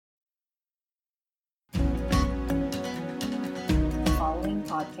following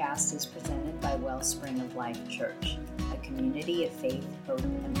podcast is presented by Wellspring of Life Church, a community of faith, hope,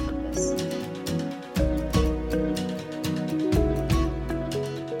 and purpose.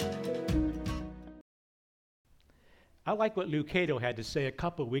 I like what Lou Cato had to say a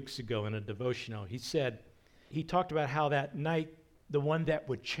couple of weeks ago in a devotional. He talked about how that night, the one that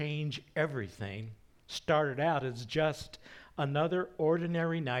would change everything, started out as just another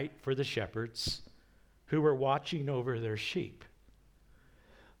ordinary night for the shepherds who were watching over their sheep.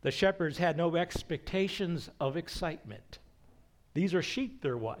 The shepherds had no expectations of excitement. These are sheep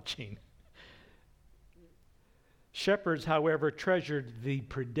they're watching. Shepherds, however, treasured the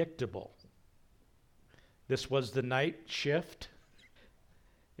predictable. This was the night shift,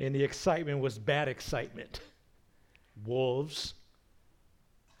 and the excitement was bad excitement. Wolves,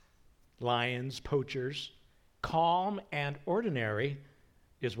 lions, poachers, calm and ordinary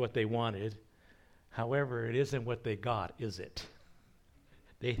is what they wanted. However, it isn't what they got, is it?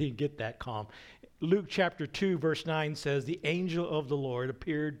 They didn't get that calm. Luke chapter 2, verse 9 says, "The angel of the Lord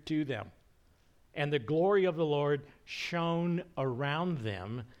appeared to them, and the glory of the Lord shone around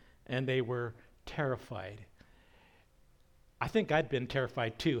them, and they were terrified." I think I'd been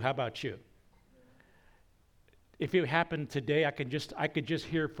terrified too. How about you? If it happened today, I could just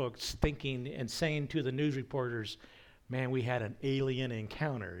hear folks thinking and saying to the news reporters, "Man, we had an alien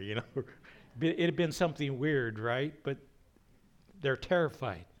encounter," you know. It had been something weird, right? But they're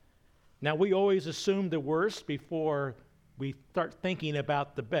terrified. Now, we always assume the worst before we start thinking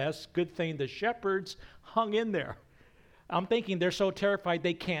about the best. Good thing the shepherds hung in there. I'm thinking they're so terrified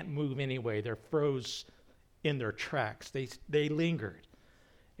they can't move anyway. They're froze in their tracks. They lingered.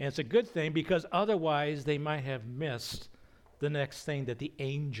 And it's a good thing because otherwise they might have missed the next thing that the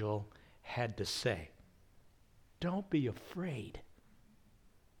angel had to say. Don't be afraid.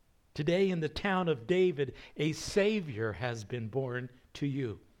 Today in the town of David, a Savior has been born to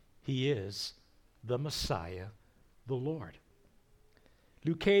you. He is the Messiah, the Lord.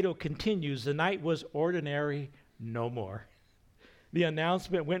 Luke Cato continues, "The night was ordinary no more." The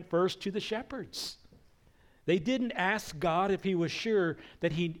announcement went first to the shepherds. They didn't ask God if he was sure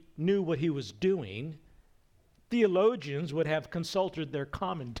that he knew what he was doing. Theologians would have consulted their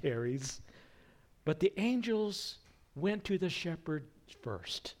commentaries, but the angels went to the shepherds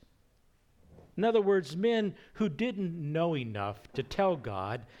first. In other words, men who didn't know enough to tell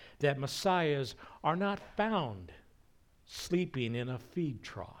God that messiahs are not found sleeping in a feed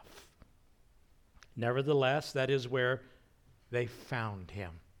trough. Nevertheless, that is where they found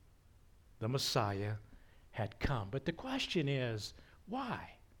him. The Messiah had come. But the question is,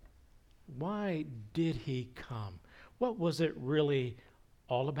 why? Why did he come? What was it really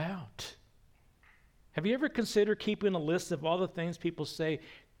all about? Have you ever considered keeping a list of all the things people say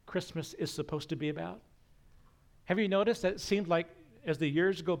Christmas is supposed to be about? Have you noticed that it seems like as the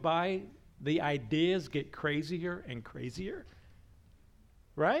years go by, the ideas get crazier and crazier?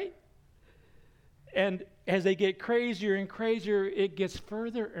 Right? And as they get crazier and crazier, it gets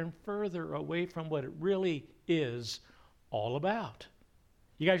further and further away from what it really is all about.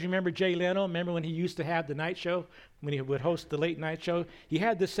 You guys remember Jay Leno? Remember when he used to have the night show? When he would host the late night show? He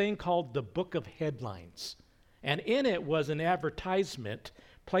had this thing called the Book of Headlines. And in it was an advertisement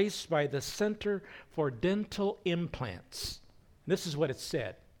placed by the Center for Dental Implants. This is what it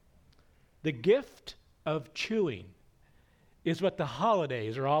said. "The gift of chewing is what the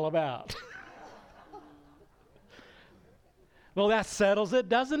holidays are all about." Well, that settles it,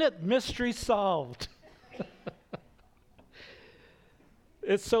 doesn't it? Mystery solved.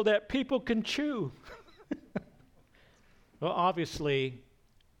 It's so that people can chew. Well, obviously,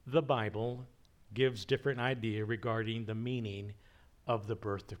 the Bible gives different idea regarding the meaning of the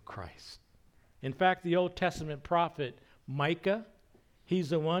birth of Christ. In fact, the Old Testament prophet Micah,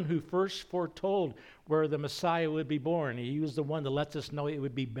 he's the one who first foretold where the Messiah would be born. He was the one that lets us know it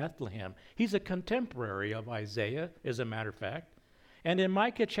would be Bethlehem. He's a contemporary of Isaiah, as a matter of fact. And in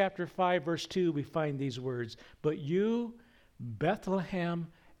Micah chapter 5, verse 2, we find these words, "But you,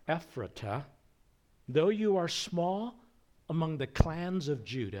 Bethlehem Ephratah, though you are small among the clans of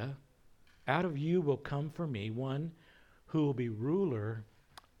Judah, out of you will come for me one who will be ruler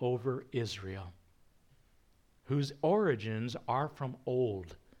over Israel, whose origins are from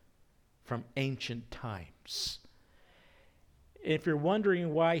old, from ancient times." If you're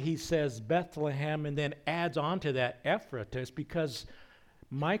wondering why he says Bethlehem and then adds on to that Ephratah, it's because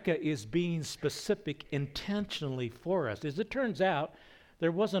Micah is being specific intentionally for us. As it turns out,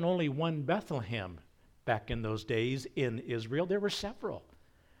 there wasn't only one Bethlehem back in those days in Israel. There were several.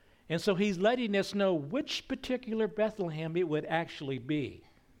 And so he's letting us know which particular Bethlehem it would actually be.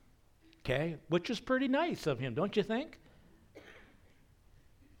 Okay? Which is pretty nice of him, don't you think?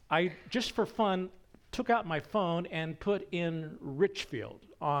 I just for fun took out my phone and put in Richfield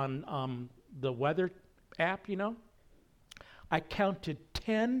on the weather app, you know. I counted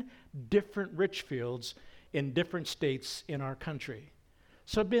 10 different Richfields in different states in our country.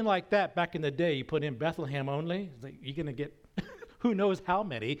 So it'd been like that back in the day. You put in Bethlehem only, you're going to get who knows how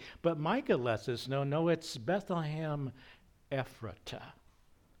many. But Micah lets us know, no, it's Bethlehem Ephratah.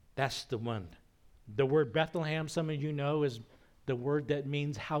 That's the one. The word Bethlehem, some of you know, is the word that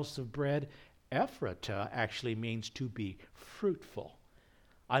means house of bread. Ephratah actually means to be fruitful.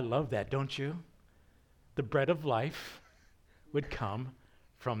 I love that, don't you? The bread of life would come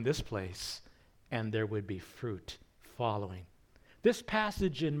from this place, and there would be fruit following. This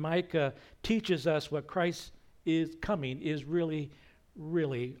passage in Micah teaches us what Christ is coming is really,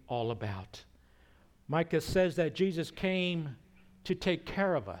 really all about. Micah says that Jesus came to take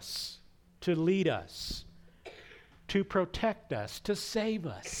care of us, to lead us, to protect us, to save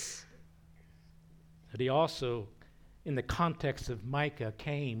us. But he also, in the context of Micah,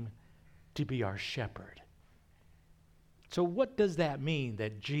 came to be our shepherd. So what does that mean,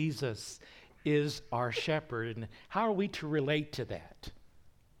 that Jesus is our shepherd, and how are we to relate to that?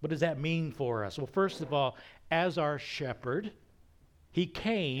 What does that mean for us? Well, first of all, as our shepherd, he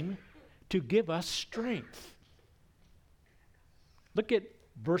came to give us strength. Look at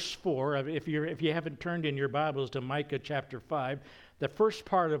verse 4. If you haven't turned in your Bibles to Micah chapter 5, the first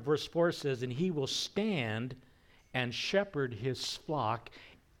part of verse 4 says, "And he will stand and shepherd his flock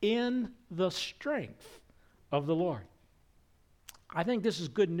in the strength of the Lord." I think this is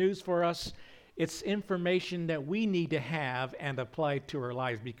good news for us. It's information that we need to have and apply to our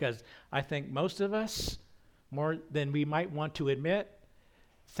lives, because I think most of us, more than we might want to admit,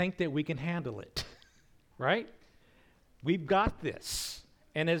 think that we can handle it, right? We've got this.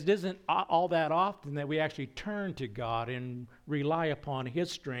 And it isn't all that often that we actually turn to God and rely upon his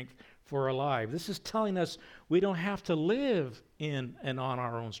strength for our lives. This is telling us we don't have to live in and on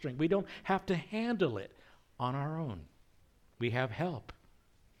our own strength. We don't have to handle it on our own. We have help.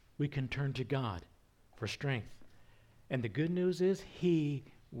 We can turn to God for strength. And the good news is he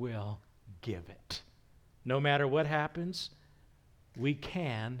will give it. No matter what happens, we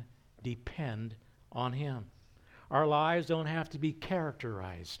can depend on him. Our lives don't have to be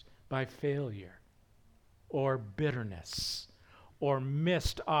characterized by failure or bitterness or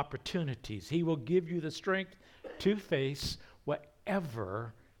missed opportunities. He will give you the strength to face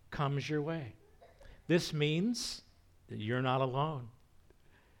whatever comes your way. This means that you're not alone,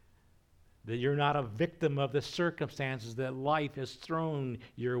 that you're not a victim of the circumstances that life has thrown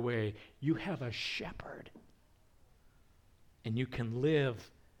your way. You have a shepherd, and you can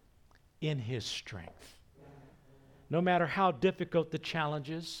live in his strength. No matter how difficult the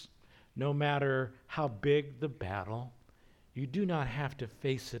challenges, no matter how big the battle, you do not have to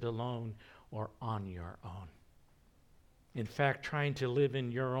face it alone or on your own. In fact, trying to live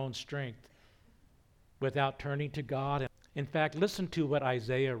in your own strength without turning to God. In fact, listen to what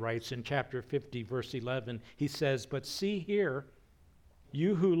Isaiah writes in chapter 50, verse 11. He says, "But see here,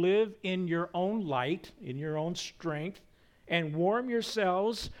 you who live in your own light, in your own strength, and warm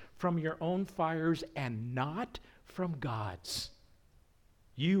yourselves from your own fires and not from God's,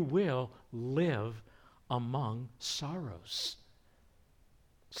 you will live among sorrows."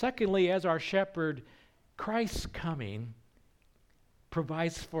 Secondly, as our shepherd, Christ's coming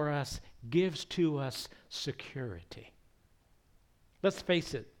provides for us, gives to us security. Let's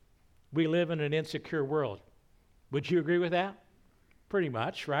face it, we live in an insecure world. Would you agree with that? Pretty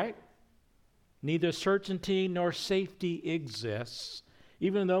much, right? Neither certainty nor safety exists,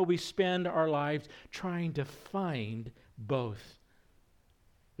 even though we spend our lives trying to find both.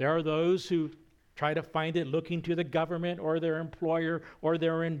 There are those who try to find it looking to the government or their employer or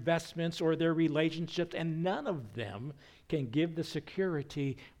their investments or their relationships, and none of them can give the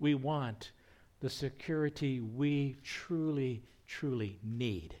security we want, the security we truly, truly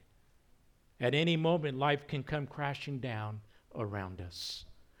need. At any moment, life can come crashing down around us.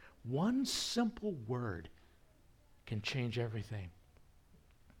 One simple word can change everything.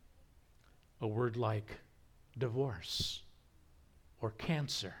 A word like divorce, or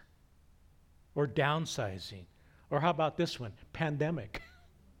cancer, or downsizing, or how about this one, pandemic.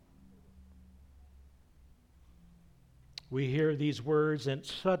 We hear these words and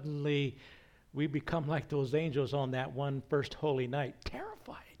suddenly we become like those angels on that one first holy night,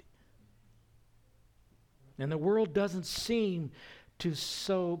 terrified. And the world doesn't seem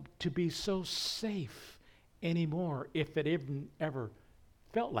to be so safe anymore, if it even ever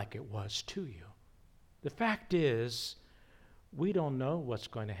felt like it was to you. The fact is, we don't know what's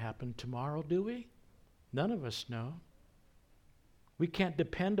going to happen tomorrow, do we? None of us know. We can't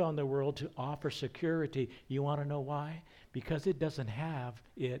depend on the world to offer security. You want to know why? Because it doesn't have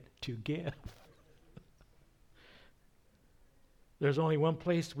it to give. There's only one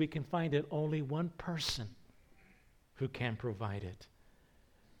place we can find it, only one person who can provide it.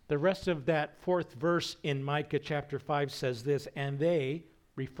 The rest of that fourth verse in Micah chapter 5 says this, and they,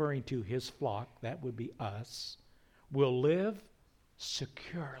 referring to his flock, that would be us, will live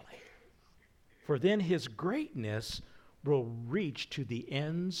securely. For then his greatness will reach to the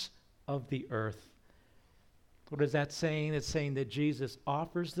ends of the earth. What is that saying? It's saying that Jesus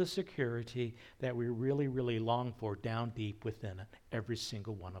offers the security that we really, really long for down deep within every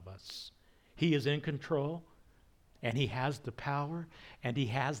single one of us. He is in control, and he has the power, and he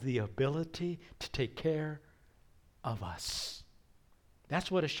has the ability to take care of us.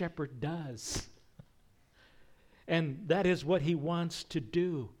 That's what a shepherd does. And that is what he wants to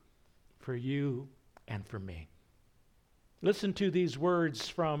do for you and for me. Listen to these words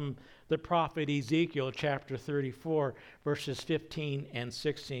from the prophet Ezekiel chapter 34, verses 15 and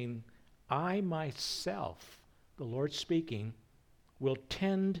 16. I myself, the Lord speaking, will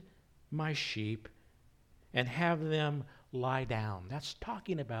tend my sheep and have them lie down. That's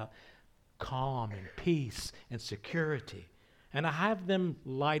talking about calm and peace and security. And I have them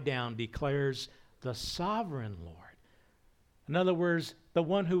lie down, declares the sovereign Lord. In other words, the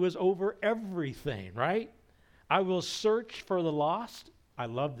one who is over everything, right? I will search for the lost. I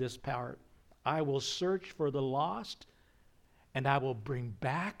love this part. I will search for the lost, and I will bring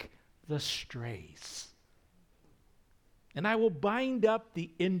back the strays. And I will bind up the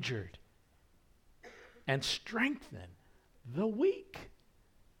injured and strengthen the weak.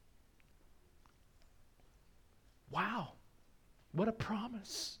 Wow, what a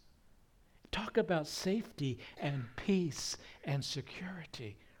promise. Talk about safety and peace and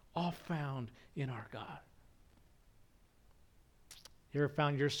security, all found in our God. You ever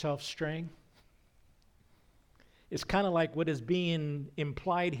found yourself straying? It's kind of like what is being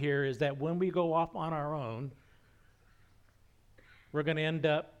implied here is that when we go off on our own, we're going to end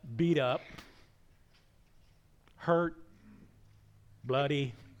up beat up, hurt,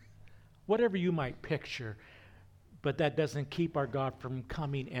 bloody, whatever you might picture. But that doesn't keep our God from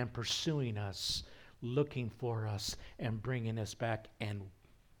coming and pursuing us, looking for us and bringing us back and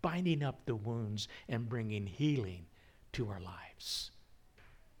binding up the wounds and bringing healing to our lives.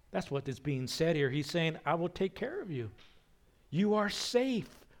 That's what is being said here. He's saying, I will take care of you. You are safe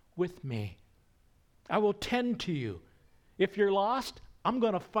with me. I will tend to you. If you're lost, I'm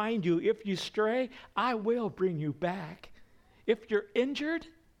going to find you. If you stray, I will bring you back. If you're injured,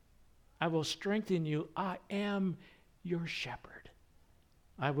 I will strengthen you. I am your shepherd.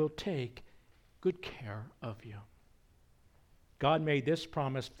 I will take good care of you. God made this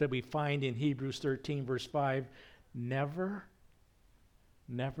promise that we find in Hebrews 13, verse 5. Never,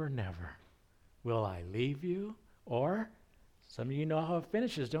 never, never will I leave you, or some of you know how it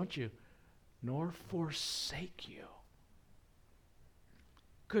finishes, don't you? Nor forsake you.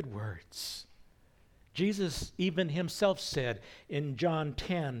 Good words. Jesus even himself said in John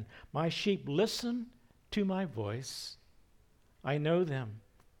 10, my sheep listen to my voice. I know them,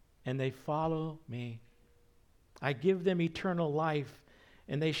 and they follow me. I give them eternal life,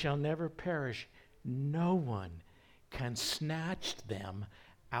 and they shall never perish. No one can snatch them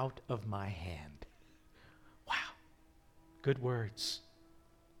out of my hand. Wow. Good words.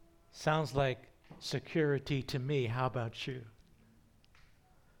 Sounds like security to me. How about you?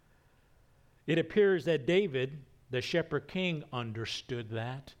 It appears that David, the shepherd king, understood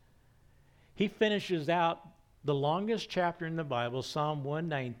that. He finishes out the longest chapter in the Bible, Psalm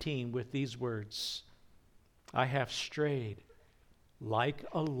 119, with these words, I have strayed like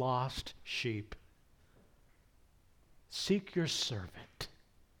a lost sheep. Seek your servant,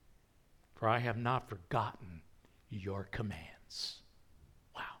 for I have not forgotten your commands.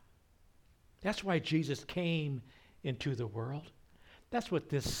 Wow. That's why Jesus came into the world. That's what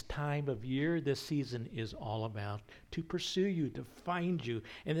this time of year, this season is all about, to pursue you, to find you,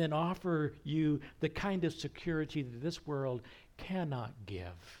 and then offer you the kind of security that this world cannot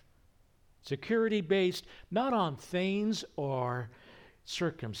give. Security based not on things or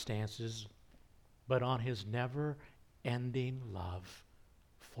circumstances, but on his never-ending love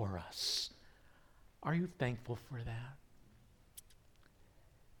for us. Are you thankful for that?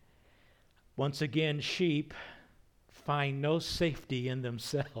 Once again, sheep find no safety in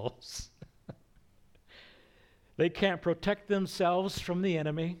themselves. They can't protect themselves from the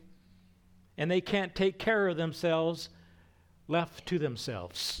enemy, and they can't take care of themselves left to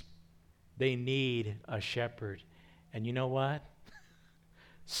themselves. They need a shepherd. And you know what?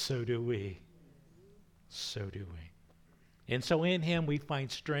 So do we. So do we. And so in him we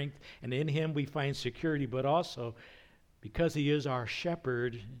find strength, and in him we find security, but also because he is our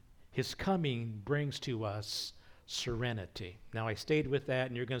shepherd, his coming brings to us serenity. Now I stayed with that,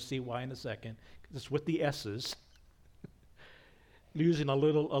 and you're going to see why in a second. It's with the S's, using a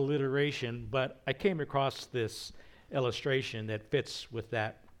little alliteration, but I came across this illustration that fits with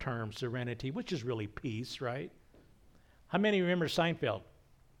that term, serenity, which is really peace, right? How many remember Seinfeld?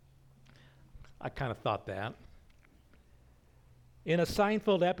 I kind of thought that. In a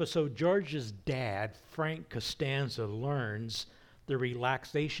Seinfeld episode, George's dad, Frank Costanza, learns the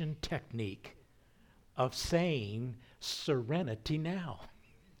relaxation technique of saying serenity now.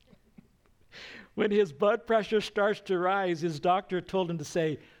 When his blood pressure starts to rise, his doctor told him to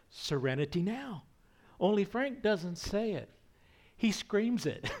say serenity now. Only Frank doesn't say it. He screams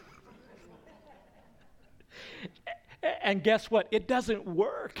it. And guess what? It doesn't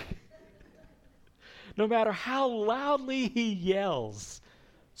work. No matter how loudly he yells,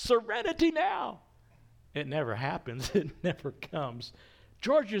 serenity now, it never happens. It never comes.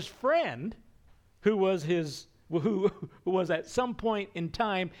 George's friend, who was at some point in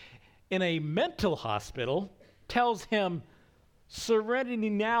time in a mental hospital, tells him, serenity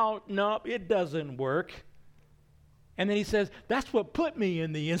now, no, it doesn't work. And then he says, that's what put me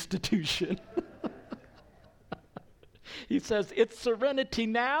in the institution. He says, it's serenity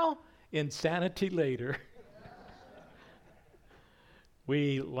now, insanity later.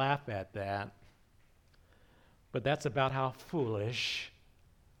 We laugh at that, but that's about how foolish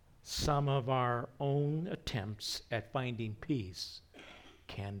some of our own attempts at finding peace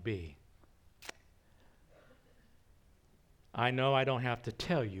can be. I know I don't have to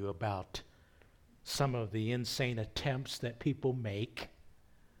tell you about some of the insane attempts that people make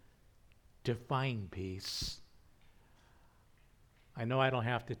to find peace. I know I don't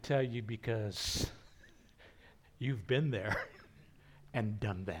have to tell you because you've been there and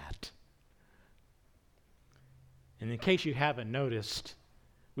done that. And in case you haven't noticed,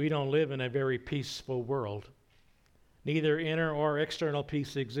 we don't live in a very peaceful world. Neither inner or external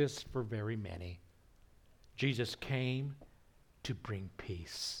peace exists for very many. Jesus came to bring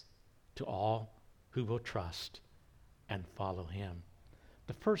peace to all who will trust and follow him.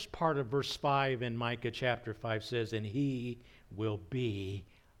 The first part of verse 5 in Micah chapter 5 says, and he will be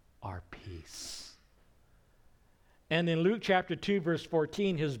our peace. And in Luke chapter 2 verse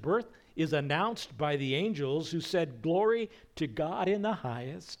 14, his birth is announced by the angels who said, glory to God in the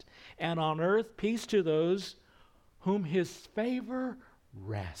highest, and on earth peace to those whom his favor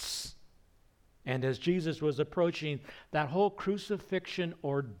rests. And as Jesus was approaching that whole crucifixion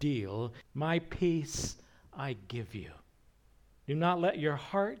ordeal, my peace I give you. Do not let your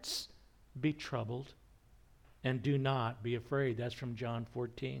hearts be troubled, and do not be afraid. That's from John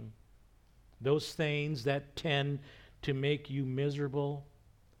 14. Those things that tend to make you miserable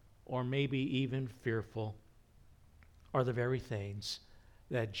or maybe even fearful are the very things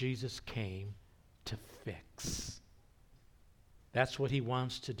that Jesus came to fix. That's what he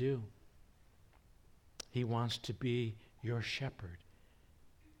wants to do. He wants to be your shepherd.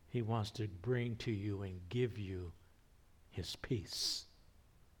 He wants to bring to you and give you his peace.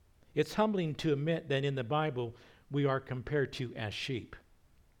 It's humbling to admit that in the Bible we are compared to as sheep,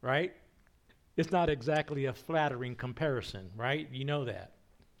 right? It's not exactly a flattering comparison, right? You know that.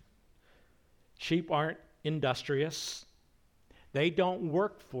 Sheep aren't industrious. They don't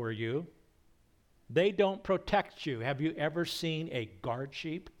work for you. They don't protect you. Have you ever seen a guard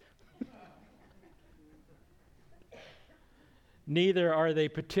sheep? Neither are they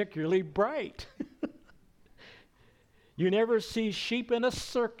particularly bright. You never see sheep in a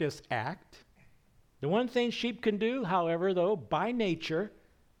circus act. The one thing sheep can do, however, though, by nature,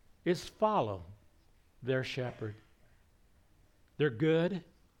 is follow their shepherd. They're good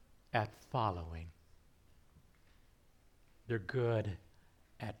at following. They're good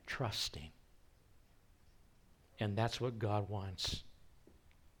at trusting. And that's what God wants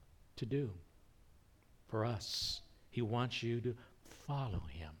to do for us. He wants you to follow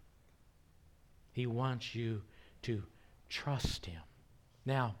him. He wants you to trust him.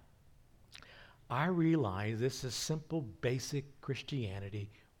 Now, I realize this is simple, basic Christianity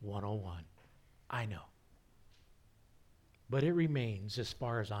 101. I know. But it remains, as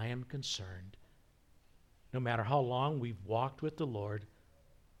far as I am concerned, no matter how long we've walked with the Lord,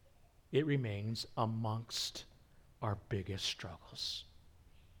 it remains amongst our biggest struggles.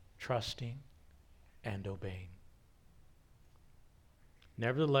 Trusting and obeying.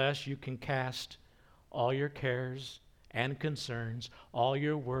 Nevertheless, you can cast all your cares and concerns, all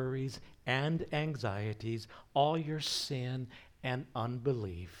your worries and anxieties, all your sin and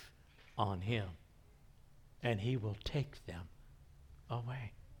unbelief on him. and he will take them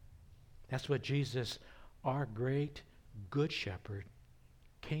away. That's what Jesus, our great good shepherd,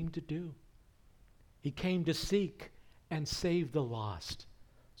 came to do. He came to seek and save the lost,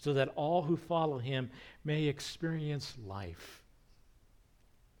 so that all who follow him may experience life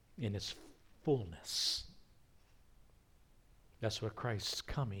in its fullness. That's what Christ's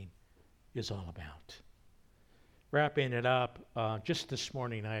coming is all about. Wrapping it up, just this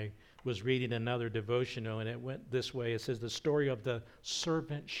morning I was reading another devotional, and it went this way. It says, the story of the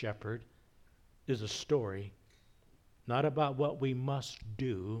servant shepherd is a story not about what we must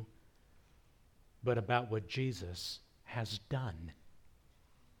do, but about what Jesus has done.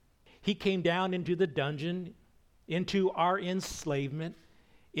 He came down into the dungeon, into our enslavement,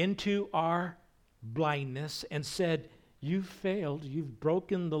 into our blindness, and said, "You failed, you've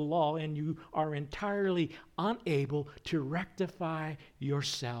broken the law, and you are entirely unable to rectify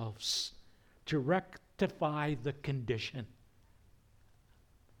yourselves, to rectify the condition.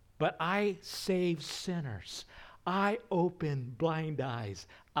 But I save sinners. I open blind eyes.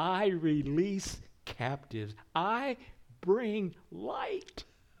 I release captives. I bring light.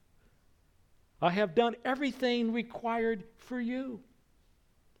 I have done everything required for you.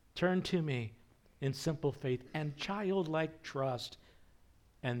 Turn to me in simple faith and childlike trust,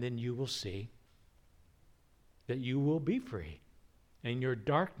 and then you will see that you will be free, and your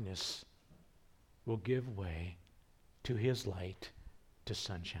darkness will give way to his light, to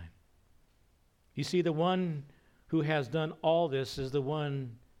sunshine." You see, the one who has done all this is the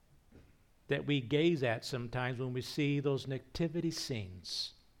one that we gaze at sometimes when we see those nativity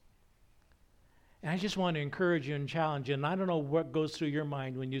scenes. And I just want to encourage you and challenge you, and I don't know what goes through your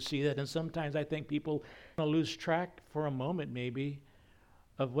mind when you see that, and sometimes I think people lose track for a moment maybe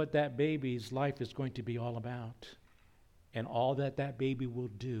of what that baby's life is going to be all about, and all that that baby will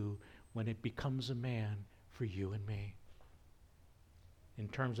do when it becomes a man for you and me, in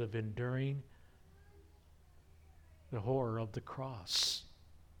terms of enduring the horror of the cross.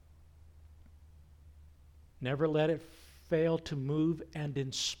 Never let it fail to move and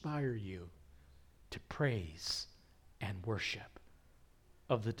inspire you to praise and worship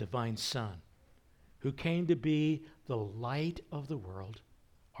of the divine Son, who came to be the light of the world,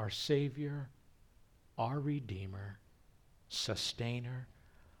 our Savior, our Redeemer, Sustainer,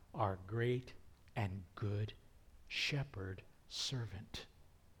 our great and good shepherd servant,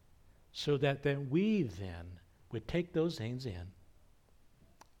 so that then we then would take those things in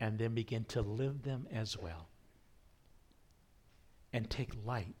and then begin to live them as well, and take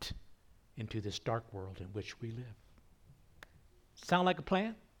light into this dark world in which we live. Sound like a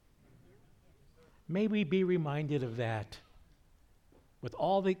plan? May we be reminded of that with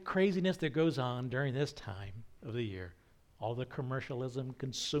all the craziness that goes on during this time of the year, all the commercialism,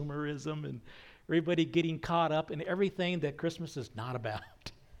 consumerism, and everybody getting caught up in everything that Christmas is not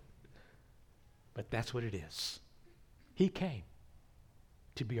about. But that's what it is. He came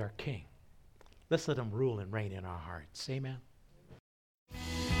to be our King. Let's let him rule and reign in our hearts. Amen.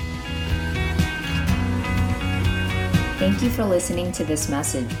 Thank you for listening to this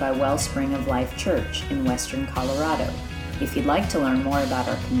message by Wellspring of Life Church in Western Colorado. If you'd like to learn more about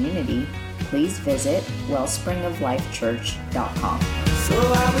our community, please visit wellspringoflifechurch.com.